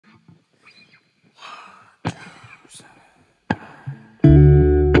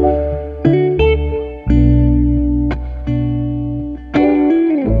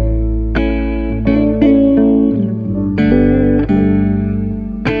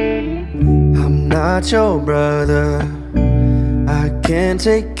not your brother. I can't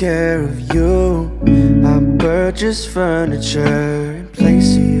take care of you. I purchased furniture in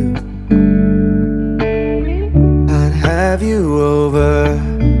place of you. I'd have you over.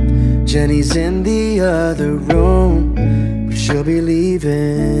 Jenny's in the other room, but she'll be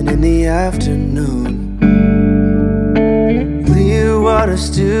leaving in the afternoon. Clearwater,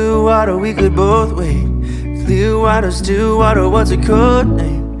 Stillwater, we could both wait. Clearwater, Stillwater, what's a code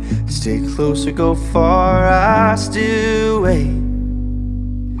name? Stay close or go far, I still wait.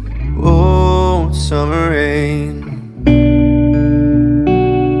 Oh, summer rain.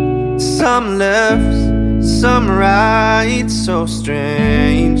 Some left, some right, so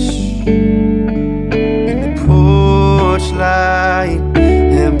strange. In the porch light,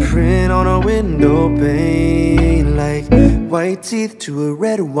 handprint on a window pane, like white teeth to a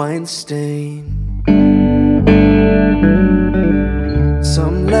red wine stain.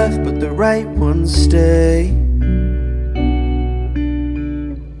 Some left, but the right ones stay.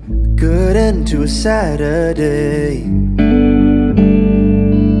 Good end to a Saturday.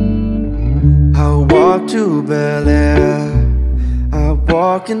 I'll walk to Bel Air. I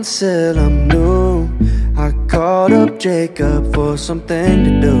walk until I'm new. I called up Jacob for something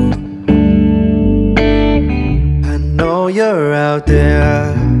to do. I know you're out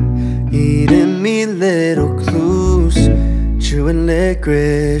there, eating me little clues, chewing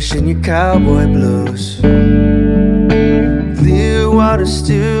licorice in your cowboy blues. Clearwater,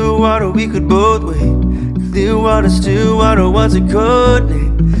 Stillwater, we could both wait. Clearwater, Stillwater, what's a code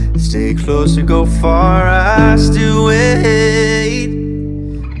name? Stay close or go far, I still wait.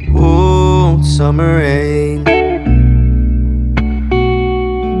 Oh, summer rain.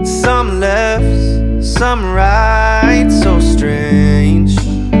 Some left, some right, so strange.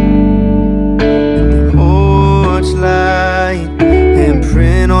 In the porch light,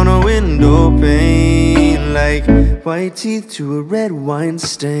 handprint on a window pane, like white teeth to a red wine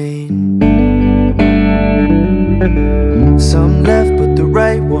stain. Some left, but the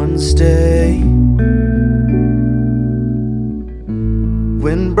right ones stay.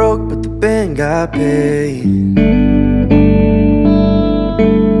 Wind broke, but the band got paid.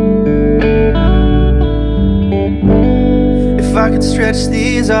 If I could stretch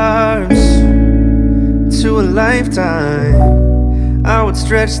these arms to a lifetime, I would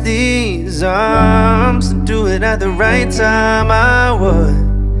stretch these arms and do it at the right time. I would.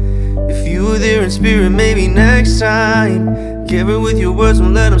 If you were there in spirit, maybe next time. Give it with your words,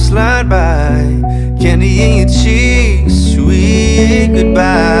 won't let them slide by. Candy in your cheeks, sweet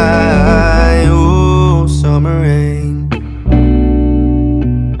goodbye. Oh, summer rain.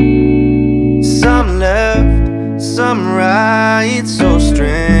 Some left, some right, so strange.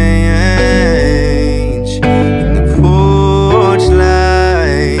 In the porch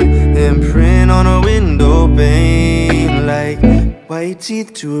light, imprint on a window pane, like white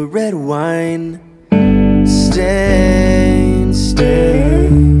teeth to a red wine stain, stain.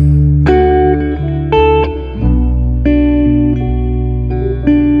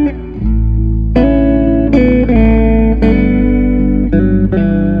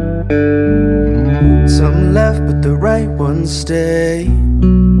 Some left, but the right ones stay.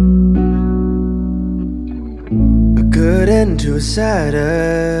 A good end to a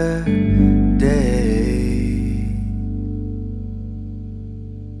Saturday.